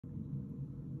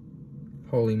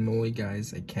Holy moly,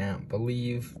 guys, I can't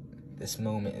believe this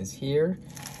moment is here.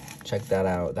 Check that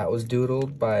out. That was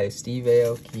doodled by Steve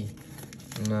Aoki,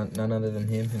 none other than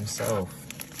him himself.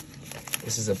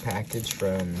 This is a package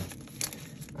from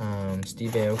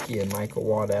Steve Aoki and Michael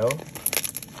Waddel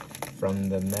from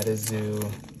the MetaZoo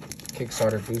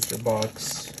Kickstarter booster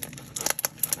box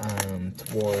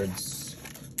towards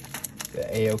the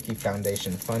Aoki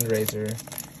Foundation fundraiser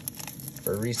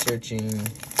for researching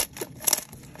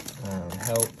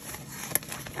health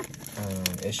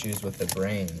issues with the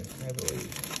brain, I believe.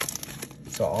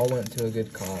 So all went to a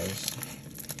good cause.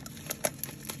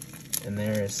 And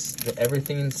there's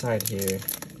everything inside here.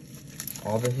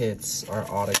 All the hits are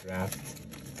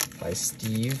autographed by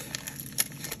Steve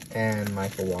and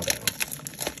Michael Waddel.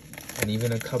 And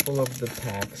even a couple of the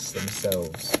packs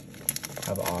themselves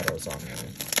have autos on there.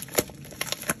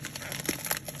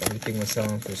 Everything was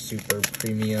selling for super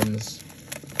premiums,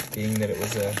 being that it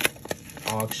was a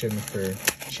auction for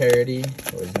charity.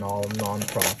 It was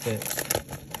non-profit.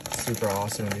 Super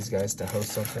awesome of these guys to host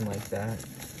something like that.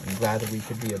 I'm glad that we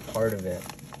could be a part of it.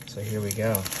 So here we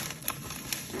go.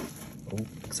 Oh,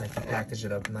 looks like they packaged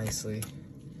it up nicely.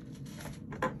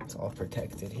 It's all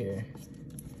protected here.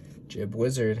 Jib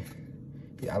Wizard.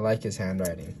 Yeah, I like his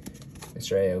handwriting.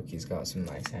 Mr. Aoki's got some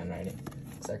nice handwriting.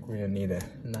 Looks like we're gonna need a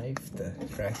knife to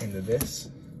crack into this.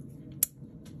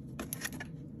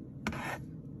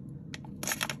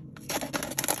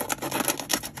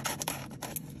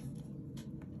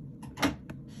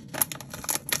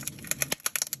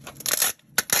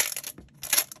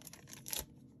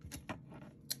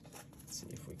 See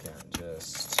if we can't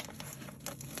just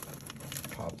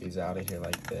pop these out of here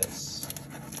like this.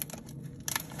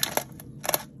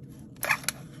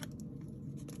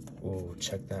 Oh,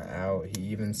 check that out. He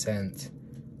even sent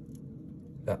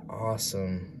the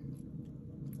awesome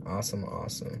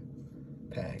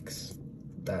packs.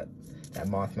 That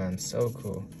Mothman's so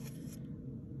cool.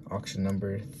 Auction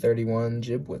number 31,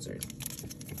 Jib Wizard.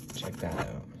 Check that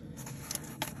out.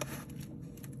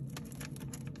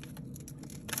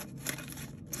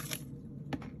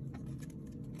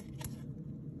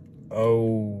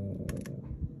 Oh,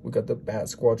 we got the Bat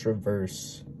Squatch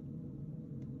Reverse.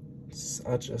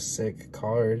 Such a sick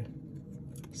card.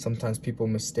 Sometimes people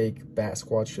mistake Bat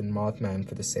Squatch and Mothman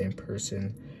for the same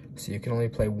person, so you can only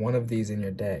play one of these in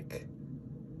your deck.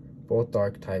 Both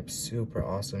dark types, super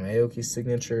awesome. Aoki's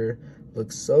signature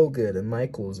looks so good, and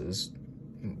Michael's is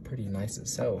pretty nice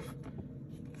itself.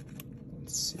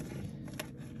 Let's see.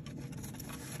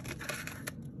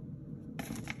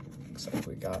 Looks like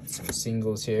we got some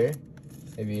singles here.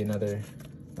 Maybe another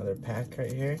pack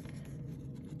right here.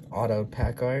 Auto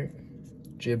pack art.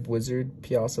 Jib Wizard,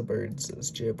 Piazza Bird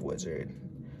says Jib Wizard.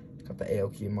 Got the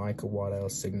Aoki Michael Waddel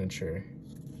signature.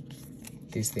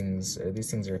 These things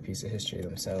are a piece of history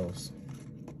themselves.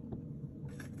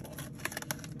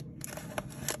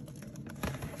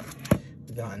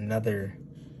 We got another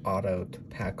auto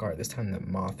pack art, this time the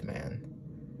Mothman.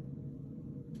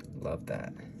 Love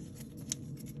that.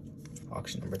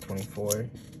 Auction number 24.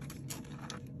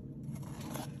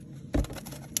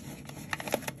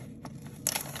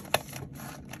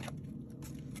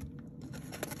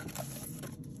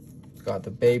 Got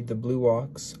the Babe the Blue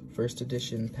Ox first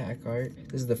edition pack art.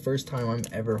 This is the first time I'm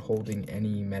ever holding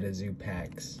any MetaZoo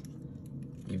packs,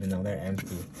 even though they're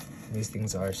empty. These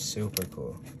things are super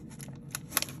cool.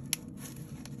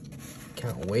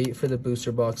 Can't wait for the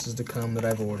booster boxes to come that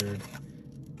I've ordered.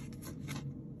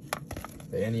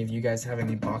 Do any of you guys have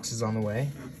any boxes on the way?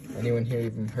 Anyone here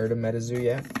even heard of MetaZoo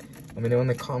yet? Let me know in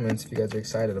the comments if you guys are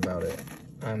excited about it.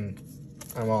 I'm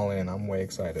all in. I'm way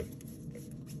excited.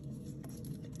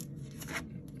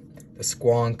 The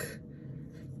Squonk.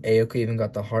 Aoki even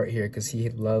got the heart here because he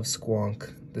loves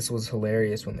Squonk. This was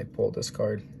hilarious when they pulled this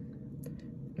card.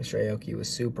 Mr. Aoki was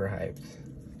super hyped.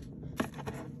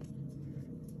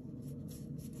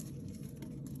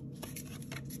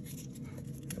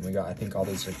 And we got, I think all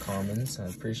these are commons. I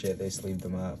appreciate they sleeved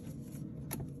them up,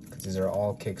 because these are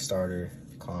all Kickstarter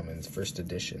commons, first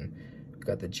edition. We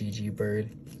got the GG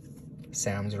Bird,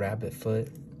 Sam's Rabbit Foot,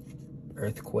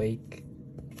 Earthquake,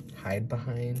 Hide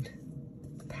Behind,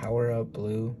 Power Up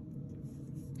Blue,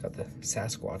 got the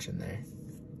Sasquatch in there,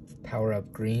 Power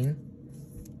Up Green,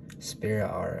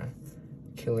 Spirit Aura,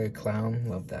 Killer Clown,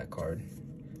 love that card,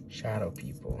 Shadow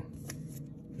People,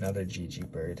 another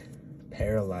GG Bird,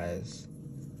 Paralyze,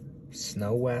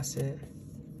 Snow Wasset,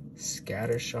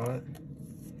 Scattershot,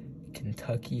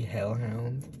 Kentucky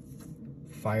Hellhound,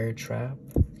 Fire Trap.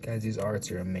 Guys, these arts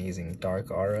are amazing.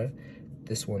 Dark Aura.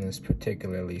 This one is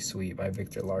particularly sweet by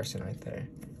Victor Larson right there.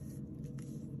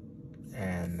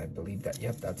 And I believe that,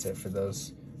 yep, that's it for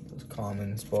those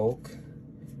commons bulk.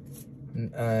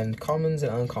 And commons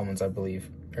and uncommons, I believe.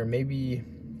 Or maybe,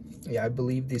 yeah, I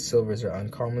believe these silvers are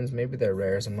uncommons. Maybe they're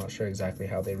rares. I'm not sure exactly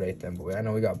how they rate them. But I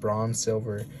know we got bronze,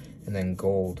 silver, and then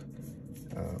gold.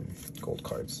 Gold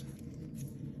cards.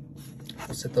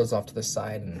 We'll set those off to the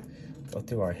side and go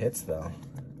through our hits, though.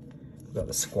 We got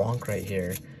the Squonk right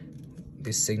here.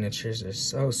 These signatures are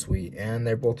so sweet, and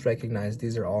they're both recognized.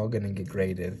 These are all gonna get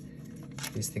graded.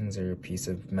 These things are a piece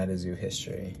of MetaZoo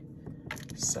history.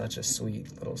 Such a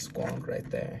sweet little Squonk right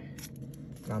there.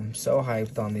 And I'm so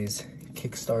hyped on these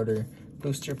Kickstarter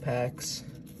booster packs.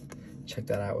 Check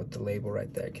that out with the label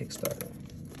right there, Kickstarter.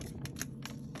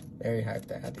 Very hyped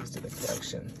to add these to the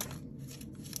collection.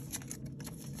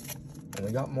 And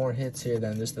we got more hits here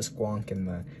than just the Squonk and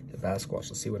the Basquatch.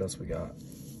 Let's see what else we got.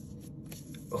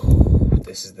 Oh,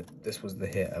 this was the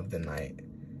hit of the night.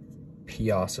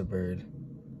 Piasa Bird,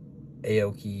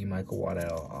 Aoki, Michael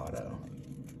Waddel auto.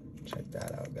 Check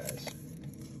that out, guys.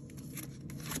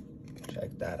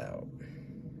 Check that out.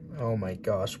 Oh my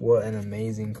gosh, what an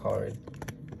amazing card.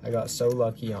 I got so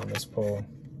lucky on this pull.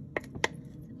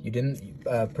 You didn't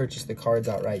purchase the cards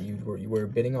outright. You were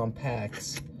bidding on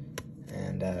packs,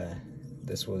 and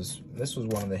this was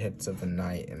one of the hits of the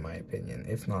night, in my opinion,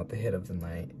 if not the hit of the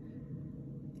night.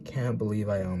 Can't believe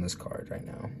I own this card right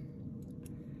now.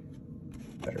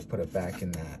 Better put it back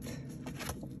in that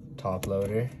top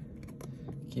loader.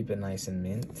 Keep it nice and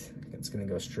mint. It's gonna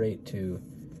go straight to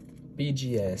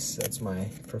BGS. That's my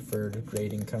preferred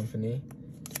grading company.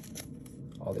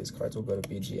 All these cards will go to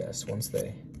BGS once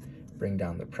they bring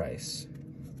down the price.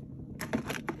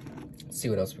 Let's see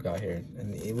what else we got here.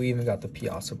 And we even got the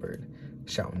Piasa Bird.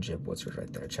 Shoutin' Jib Wizard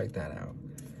right there. Check that out.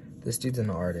 This dude's an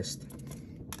artist.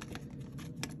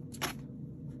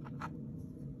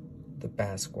 The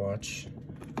Basquatch.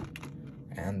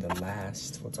 And the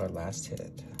last, what's our last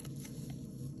hit?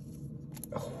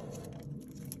 Oh,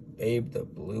 Babe the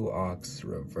Blue Ox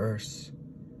reverse.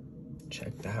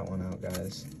 Check that one out,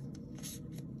 guys.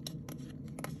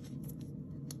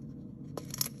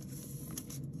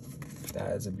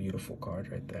 That is a beautiful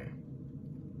card right there.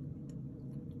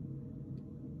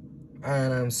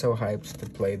 And I'm so hyped to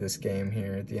play this game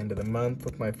here at the end of the month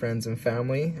with my friends and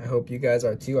family. I hope you guys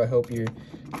are too. I hope you're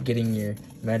getting your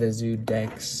MetaZoo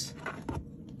decks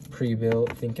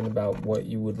pre-built, thinking about what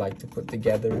you would like to put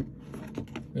together,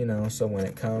 you know, so when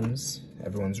it comes,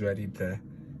 everyone's ready to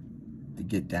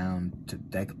get down to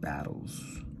deck battles.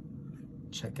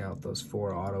 Check out those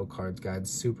 4 auto cards, guys.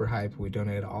 Super hype. We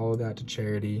donated all of that to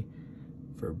charity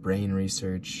for brain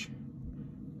research.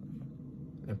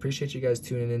 I appreciate you guys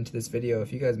tuning into this video.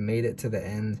 If you guys made it to the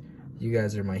end, you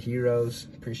guys are my heroes.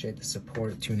 Appreciate the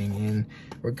support, tuning in.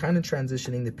 We're kind of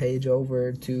transitioning the page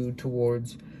over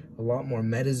towards a lot more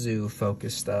MetaZoo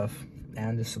focused stuff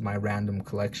and just my random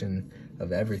collection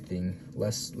of everything.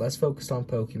 Less focused on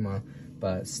Pokemon,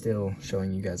 but still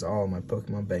showing you guys all my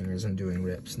Pokemon bangers and doing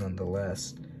rips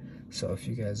nonetheless. So if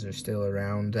you guys are still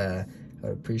around, I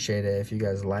would appreciate it if you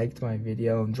guys liked my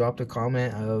video and dropped a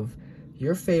comment of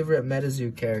your favorite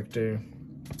MetaZoo character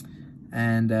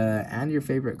and your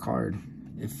favorite card.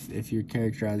 If your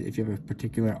character, if you have a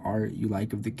particular art you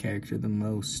like of the character the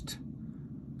most,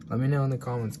 let me know in the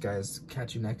comments, guys.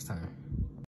 Catch you next time.